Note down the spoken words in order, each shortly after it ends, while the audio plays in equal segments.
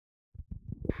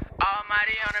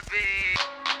Almighty on a beat.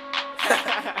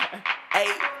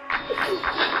 Hey,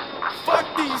 fuck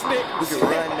these niggas. We can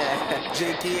run that.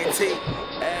 JKT.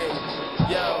 Hey,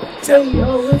 yo, tell me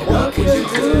what could you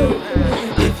do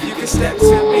if you could step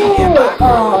to me in my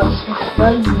groove?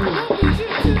 What could you do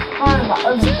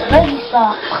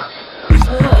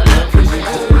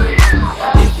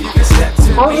if you could step to me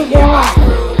in my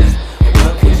groove?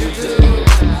 What could you do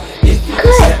if you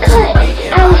could step to me in my groove?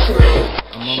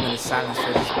 A moment of silence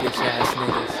for these bitch ass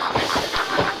niggas.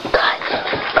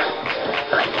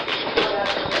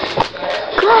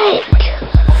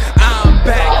 I'm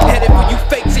back, headed for you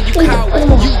fakes and you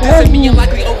cowards. You dissing me and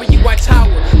likely over you I tower.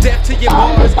 Death to your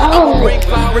bars, I will bring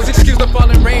flowers. Excuse the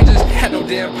fallen rangers, had no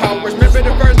damn powers. Remember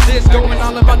the first disc going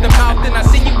all about the mouth. Then I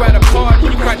see you at a party,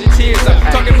 you cried your tears up.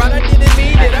 Talking about I didn't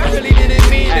mean it, I really didn't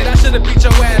mean it. I should've beat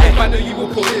your ass if I knew you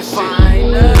would pull this shit.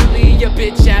 Finally, you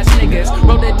bitch ass niggas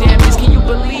roll the damage, can you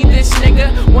believe this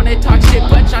nigga? Wanna talk shit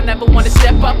but y'all never wanna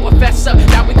step up or fess up.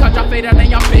 Now we caught y'all fade out and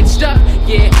y'all bitched up.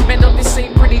 Yeah, man, don't this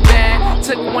seem pretty bad?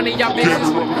 Took one of y'all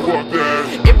bitches.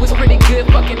 It was pretty good,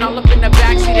 fucking all up in the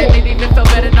backseat. It didn't even feel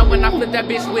better knowing I flipped that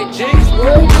bitch with jigs.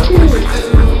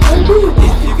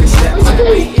 If you could step to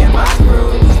me in my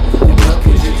groove, what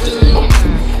could you do?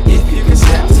 If you could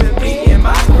step to me in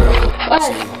my groove.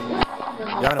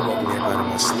 Y'all don't want me out of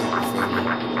my sleep, feel me?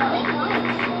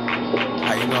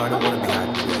 How you know I don't want to be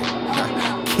out today?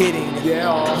 Kidding,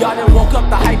 yeah. Y'all done woke up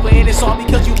the hyper and it's all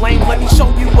because you lame. Let me show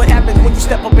you what happens when you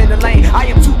step up in the lane. I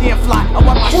am too damn fly. I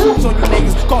want my shoes on you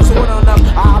niggas. Cause one on them,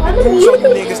 I'll be moves on you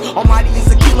niggas. Almighty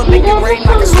is a killer, make it rain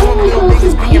like a storm. Little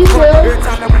niggas being front. Every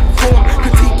time that we perform,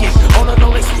 critiquing. On the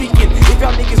low they speaking. If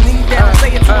y'all niggas need that, I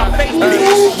say it to my face,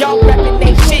 bitch. Y'all rapping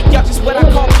that shit, y'all just what I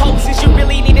call poses. You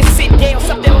really need to sit down,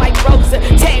 something like Rosa.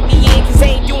 Tag me in, cause I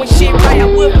ain't doing shit right. I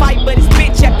would fight, but it's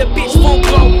bitch after bitch, full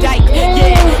blown dyke.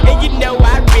 Yeah, and you know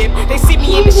I rip. They see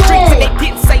me in the streets and they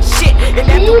didn't say shit. And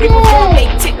after we perform, they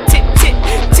tip, tip, tip,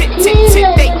 tip, tip,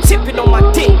 tip. They tipping on my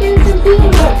dick. If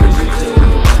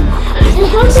you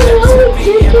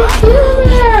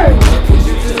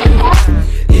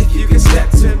can step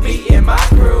to me in my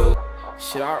groove.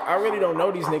 Shit, I really don't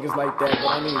know these niggas like that, but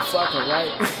I mean, fuck 'em,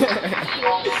 right?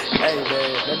 Hey,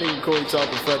 man, that nigga Corey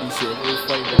talking funny shit. It was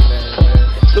funny, man.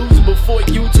 Losing before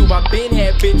YouTube, I been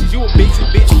had bitches. You a bitch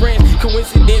with bitch friends.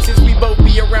 Coincidences, we both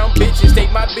be around bitches.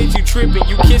 Take my bitch, you tripping.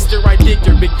 You kissed her, I dicked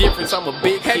her. Big difference, I'm a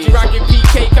big kid. Had you rockin'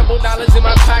 PK, couple dollars in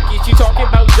my pocket. You talking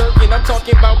about jerking, I'm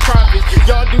talking about profits.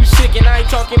 Y'all do chicken, I ain't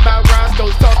talking about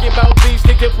Roscoe's. Talking about beef,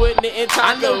 stick to putting it in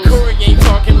tacos. I know Corey ain't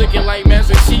talking, looking like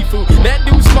Master Shifu. That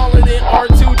dude smaller than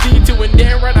R2D2. And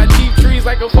damn right, I cheap trees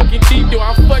like a fucking cheap dude.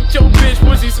 I fucked your bitch,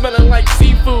 pussy smelling like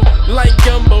seafood, like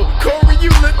gumbo. Corey, you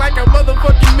look like a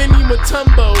motherfucking mini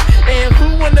Matumbo. And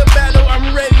who won the battle?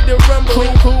 I'm ready to rumble.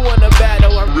 Who won the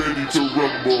battle? I'm ready to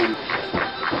rumble.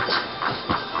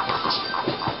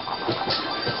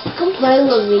 Come play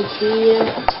with me, Tia.